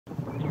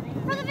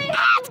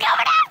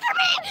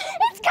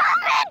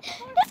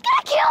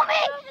kill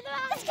me!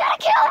 It's gonna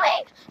kill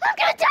me! I'm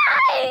gonna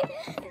die!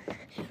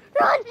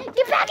 Run!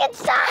 Get back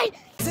inside!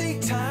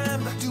 Take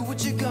time, do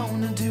what you're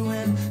gonna do,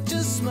 and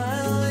just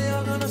smile,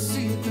 you're gonna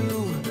see it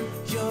through.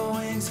 Your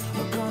wings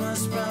are gonna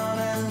sprout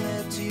and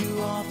lift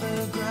you off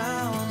the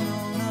ground.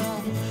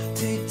 Oh no,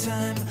 take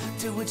time,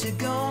 do what you're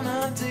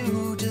gonna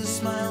do, just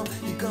smile,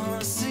 you're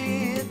gonna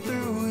see it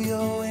through.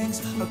 Your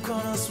wings are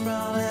gonna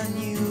sprout and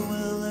you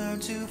will learn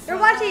to fly. You're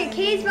watching a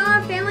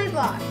KittiesMama family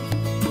vlog.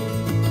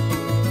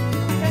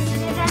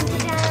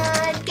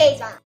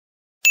 KittiesMama.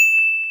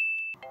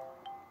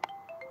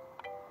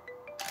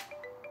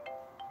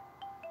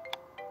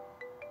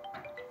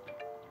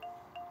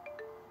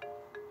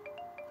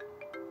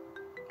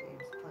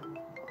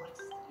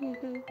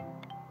 Mm-hmm.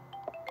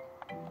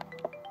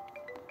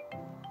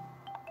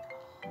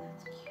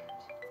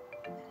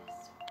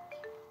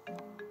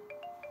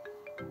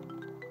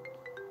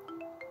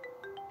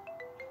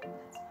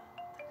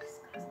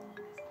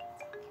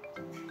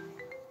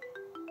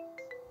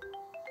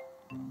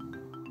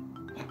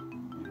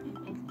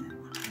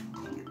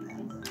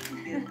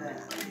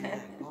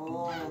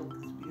 Oh,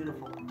 it's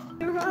beautiful.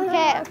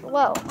 Okay,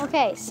 whoa,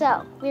 okay,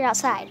 so we're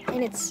outside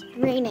and it's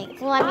raining.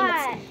 Well, I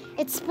mean,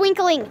 it's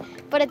sprinkling,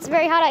 but it's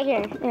very hot out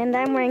here and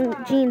I'm wearing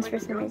jeans for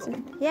some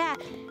reason. Yeah,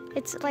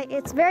 it's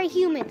very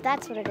humid,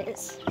 that's what it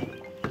is.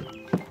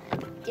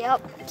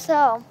 Yep,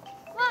 so,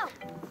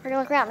 we're gonna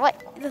look around.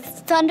 What, the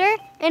thunder?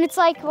 And it's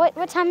like,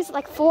 what time is it,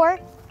 like 4?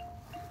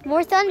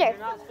 More thunder. You're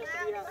not supposed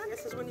to be out.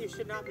 This is when you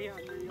should not be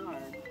out in your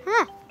yard.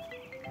 Huh.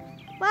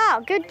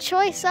 Wow, good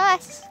choice,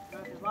 us.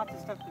 There's lots of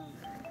stuff to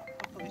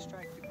hopefully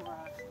strike before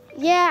us.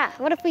 Yeah,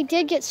 what if we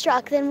did get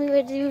struck? Then we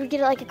would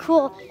get like a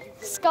cool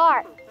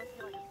scar.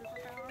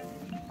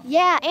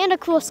 Yeah, and a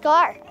cool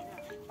scar.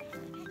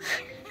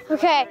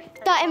 Okay,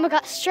 thought Emma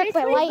got struck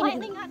by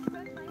lightning.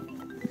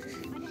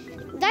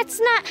 That's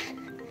not,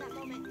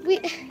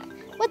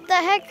 what the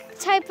heck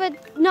type of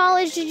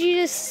knowledge did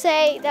you just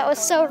say? That was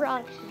so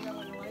wrong.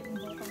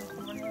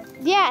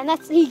 Yeah, and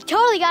he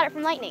totally got it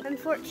from lightning.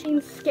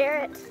 Unfortunately,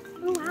 scare it.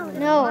 Oh, wow.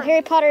 No,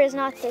 Harry Potter is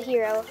not the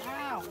hero.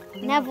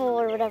 Neville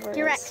or whatever it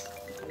You're is.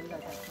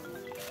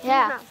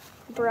 Yeah,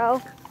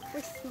 bro.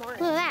 We're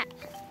smart. Look at that.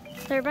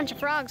 There are a bunch of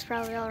frogs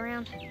probably all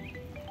around.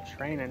 It's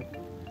raining.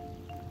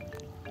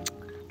 It's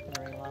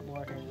gonna rain a lot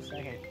more here in a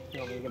second. You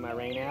want me to get my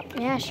rain app?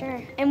 Yeah,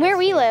 sure. And where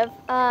we live,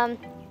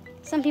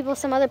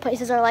 some other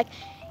places are like,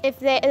 if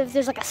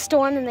there's like a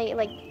storm, then they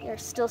like are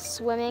still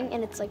swimming,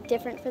 and it's like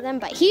different for them.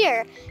 But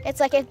here, it's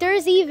like if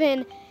there's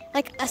even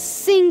like a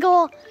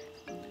single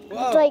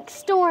like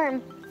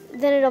storm,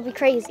 then it'll be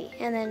crazy.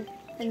 And then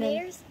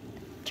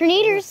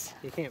tornadoes.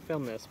 You can't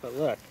film this, but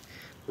look,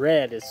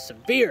 red is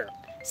severe.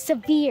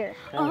 Severe.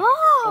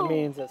 That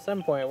means at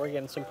some point we're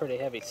getting some pretty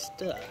heavy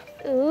stuff.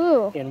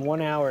 Ooh. In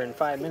 1 hour and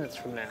 5 minutes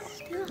from now.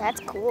 That's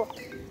cool.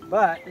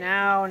 But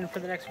now and for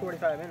the next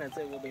 45 minutes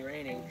it will be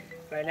raining.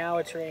 Right now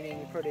it's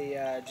raining pretty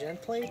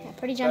gently. Yeah,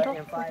 pretty gentle.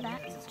 But in 5 Look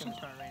at minutes it's going to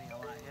start raining a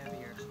lot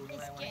heavier, so we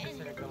might want to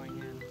consider going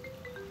in.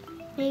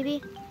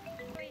 Maybe.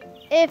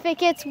 If it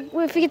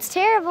gets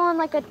terrible and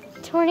like a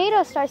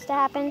tornado starts to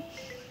happen,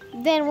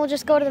 then we'll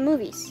just go to the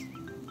movies.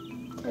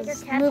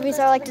 Because movies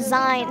are like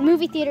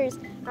movie theaters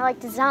are like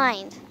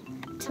designed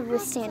to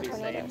withstand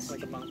tornadoes. It's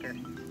like a bunker.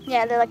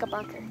 Yeah, they're like a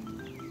bunker.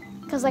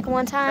 Because like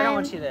one time, I don't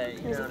want you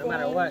to, no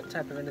matter what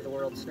type of end of the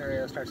world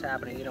scenario starts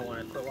happening, you don't want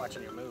to quit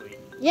watching your movie.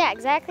 Yeah,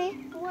 exactly.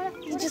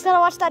 You just gotta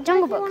watch that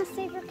Jungle Book. If you want to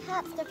save your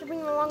cats, you have to bring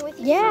them along with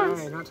you. Yeah.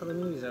 Sorry, not till the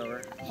movie's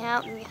over.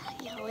 Yeah,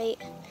 wait.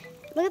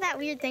 Look at that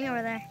weird thing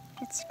over there.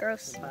 It's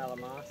gross. A pile of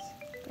moss.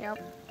 Yep.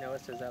 Noah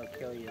says that'll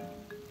kill you.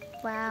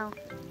 Wow.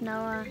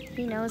 Noah,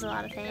 he knows a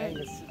lot of I think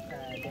things. it's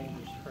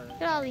dangerous for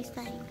Look at all these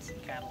things.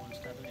 cattle and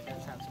stuff, and it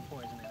does have some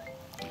poison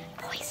in it.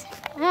 Poison.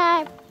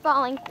 Ah,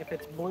 falling. If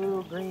it's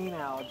blue-green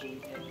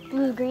algae,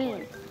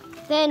 Blue-green.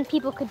 Then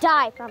people could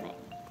die from it.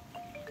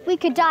 We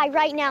could die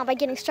right now by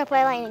getting struck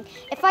by lightning.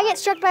 If I get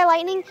struck by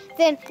lightning,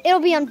 then it'll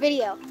be on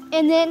video.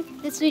 And then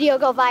this video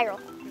will go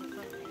viral.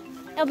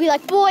 It'll be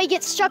like, boy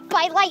gets struck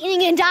by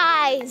lightning and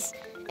dies.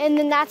 And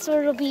then that's what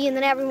it'll be, and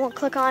then everyone will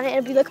click on it, and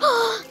it'll be like,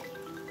 oh!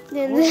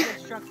 Then, or you get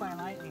struck by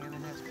lightning and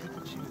then has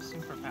Pikachu's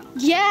superpowers.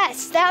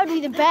 yes, that would be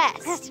the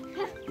best.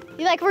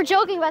 You're like, we're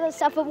joking about this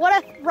stuff, but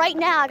what if right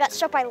now I got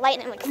struck by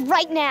lightning? Like,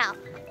 right now.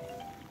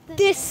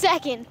 This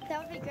second.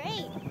 That would be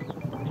great.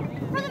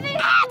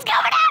 Ah, it's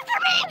coming after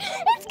me!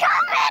 It's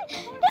coming!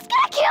 It's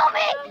gonna kill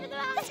me!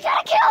 It's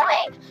gonna kill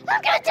me!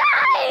 I'm gonna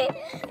die!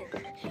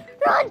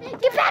 Run!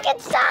 Get back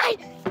inside!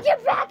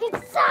 Get back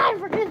inside!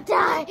 We're gonna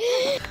die!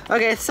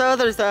 Okay, so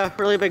there's a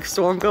really big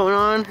storm going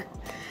on,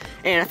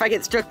 and if I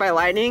get struck by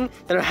lightning,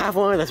 then I'll have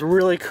one of those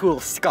really cool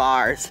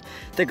scars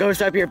that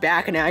goes up your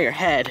back and out your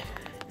head.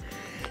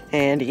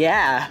 And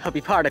yeah, I'll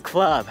be part of the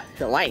club,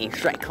 the Lightning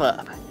Strike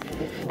Club.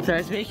 So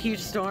there's a big huge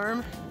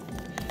storm,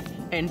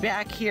 and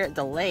back here at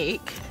the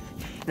lake,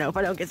 and I hope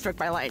I don't get struck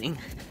by lightning,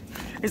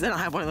 because then I'll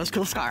have one of those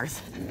cool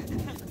scars.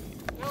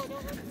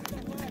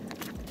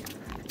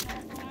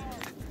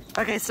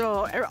 Okay,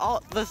 so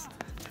all this,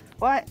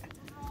 what?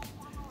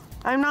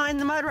 I'm not in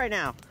the mud right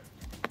now.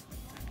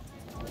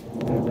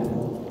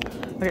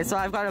 Okay, so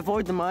I've got to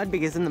avoid the mud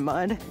because in the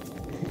mud,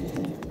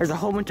 there's a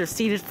whole bunch of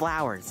seeded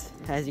flowers,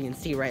 as you can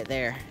see right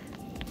there.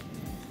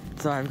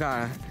 So I've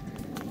got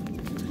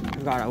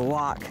to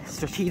walk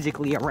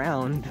strategically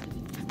around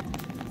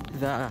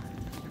the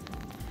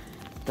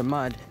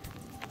mud.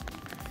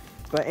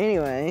 But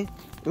anyway,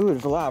 ooh,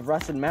 there's a lot of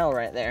rusted metal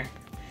right there.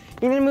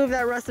 You need to move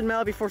that rusted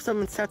metal before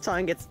someone steps on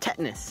and gets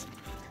tetanus.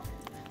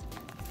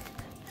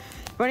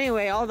 But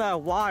anyway, all the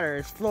water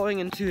is flowing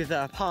into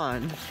the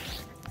pond.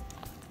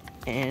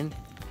 And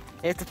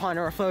if the pond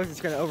overflows,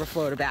 it's going to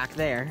overflow to back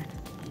there.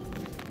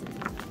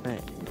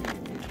 But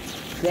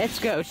let's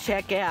go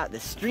check out the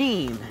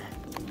stream.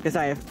 Because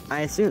I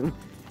assume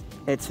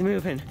it's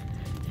moving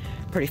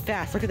pretty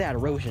fast. Look at that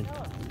erosion.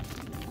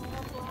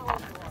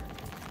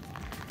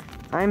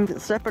 I'm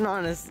stepping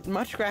on as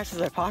much grass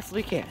as I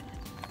possibly can.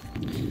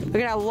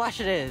 Look at how lush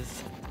it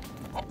is.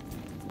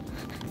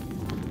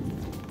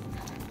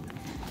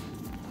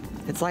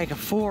 It's like a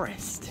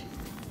forest.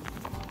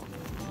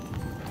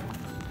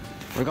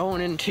 We're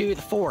going into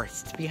the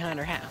forest behind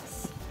our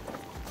house.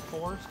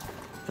 Forest?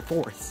 The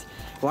forest.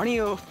 Why don't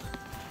you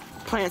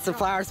plant some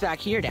flowers back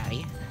here,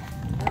 Daddy?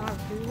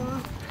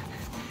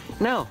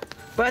 No,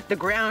 but the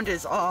ground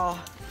is all...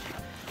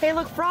 Hey,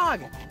 look,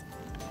 frog!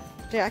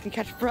 Yeah, I can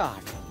catch a frog.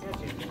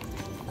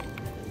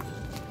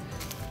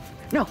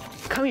 No,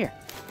 come here.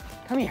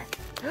 Come here.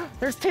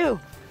 There's two.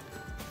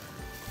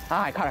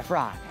 Ah, I caught a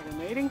frog. Are they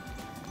mating?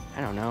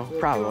 I don't know,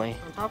 probably.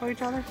 On top of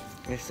each other?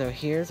 Okay, so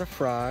here's a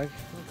frog.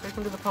 Let's take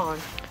them to the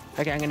pond.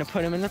 Okay, I'm gonna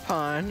put him in the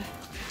pond.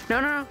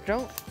 No,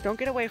 don't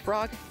get away,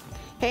 frog.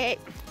 Hey.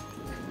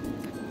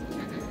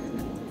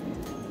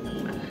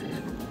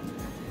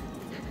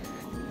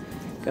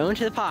 Go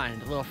into the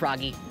pond, little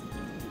froggy.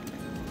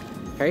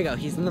 There you go,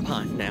 he's in the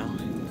pond now.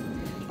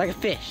 Like a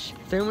fish,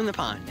 throw him in the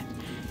pond.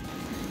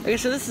 Okay,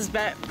 so this is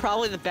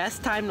probably the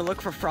best time to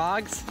look for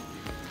frogs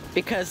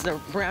because the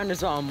ground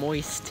is all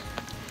moist.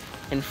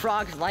 And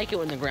frogs like it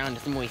when the ground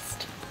is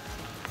moist.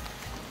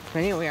 But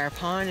anyway, our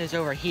pond is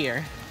over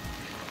here.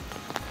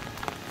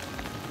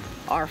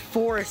 Our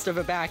forest of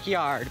a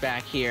backyard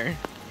back here.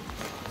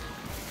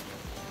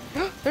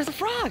 There's a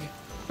frog!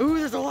 Ooh,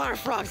 there's a lot of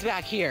frogs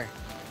back here.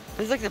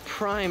 This is like the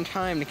prime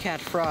time to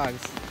catch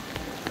frogs.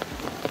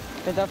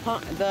 But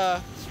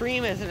the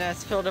stream isn't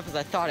as filled up as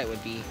I thought it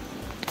would be.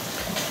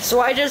 So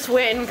I just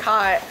went and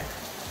caught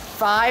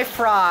 5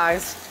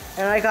 frogs,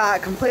 and I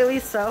got completely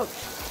soaked,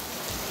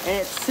 and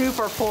it's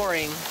super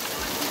pouring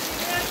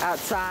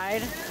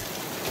outside.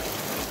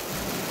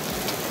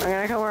 I'm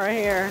gonna come right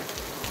here,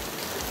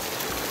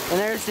 and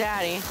there's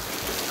Daddy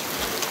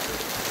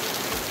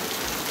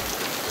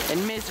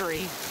in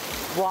misery,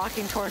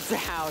 walking towards the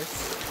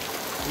house.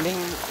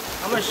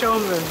 I'm gonna show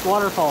him the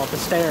waterfall at the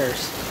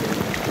stairs.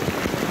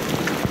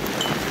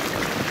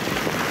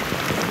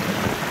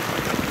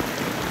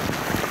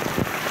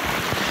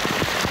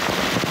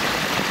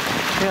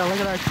 Yeah, look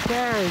at our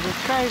stairs,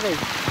 it's crazy.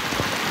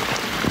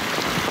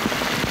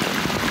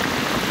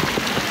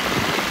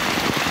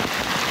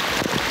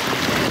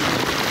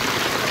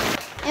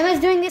 Emma's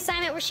doing the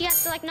assignment where she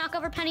has to like knock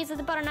over pennies with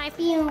a butter knife.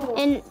 Ew.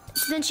 And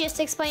then she has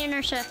to explain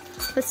inertia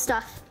with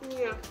stuff.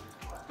 Yeah.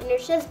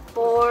 Inertia's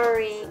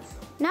boring.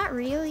 Not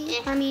really.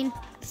 I mean,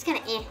 It's kind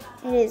of eh.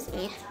 it is.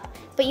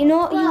 But you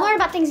know, you learn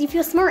about things, you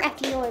feel smart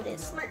after you know what it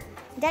is. Smart.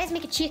 Daddy's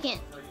making chicken.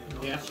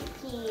 Yeah.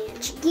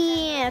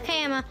 Chicken.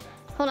 Okay, Emma.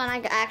 Hold on,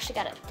 I actually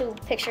got to do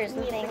pictures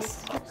and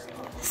things.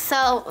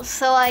 So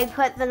I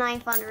put the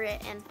knife under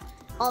it and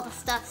all the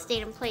stuff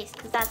stayed in place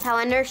because that's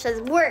how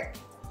inertias work.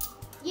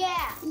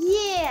 Yeah.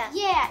 Yeah.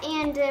 Yeah,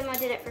 and I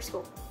did it for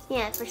school.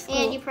 Yeah, for school.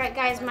 And you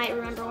guys might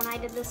remember when I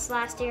did this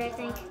last year, I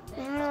think.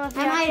 I don't know if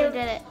you I might actually have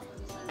did it.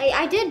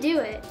 I did do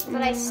it,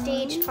 but I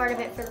staged part of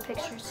it for the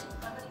pictures.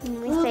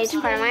 We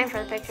staged part of mine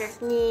for the picture.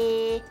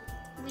 Yeah.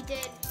 We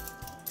did.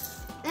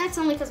 That's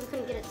only because we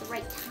couldn't get it at the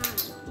right time.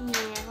 Yeah.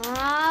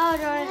 Oh,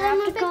 Jonah I'm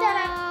dropped a gonna pick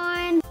that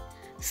coin.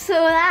 So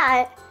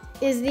that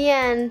is the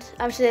end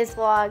of today's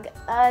vlog.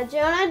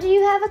 Jonah, do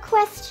you have a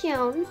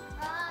question?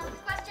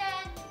 Question.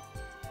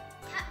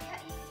 You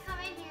can come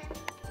in here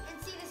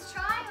and see this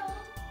child.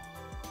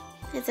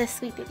 It's a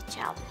sweet baby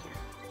child in here.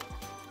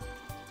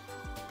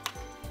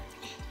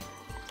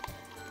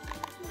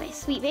 Wait,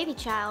 sweet baby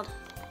child.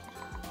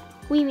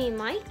 We mean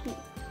Mikey.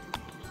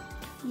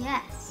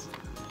 Yes.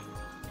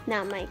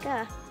 Not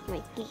Micah.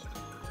 Mikey.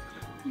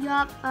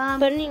 Yup.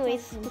 But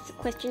anyways, what's the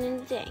question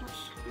of the day?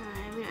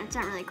 It's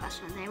not really a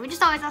question of the day. We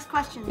just always ask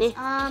questions. Just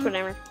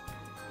whatever.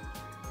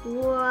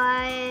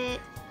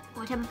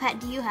 What type of pet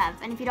do you have?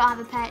 And if you don't have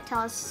a pet, tell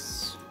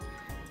us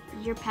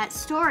your pet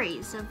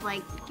stories of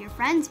like your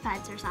friends'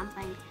 pets or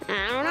something.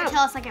 I don't Or know.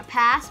 tell us like a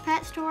past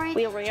pet story.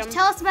 We'll read Just 'em.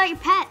 tell us about your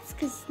pets,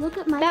 cause look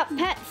at my About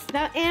pets,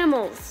 about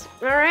animals.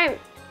 All right.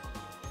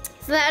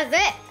 So that is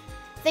it.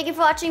 Thank you for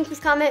watching. Please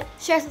comment,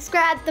 share,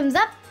 subscribe, thumbs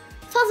up.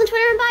 Follow us on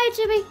Twitter and bye,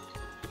 YouTube.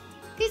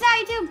 Peace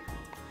out, YouTube.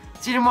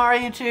 See you tomorrow,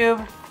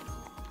 YouTube.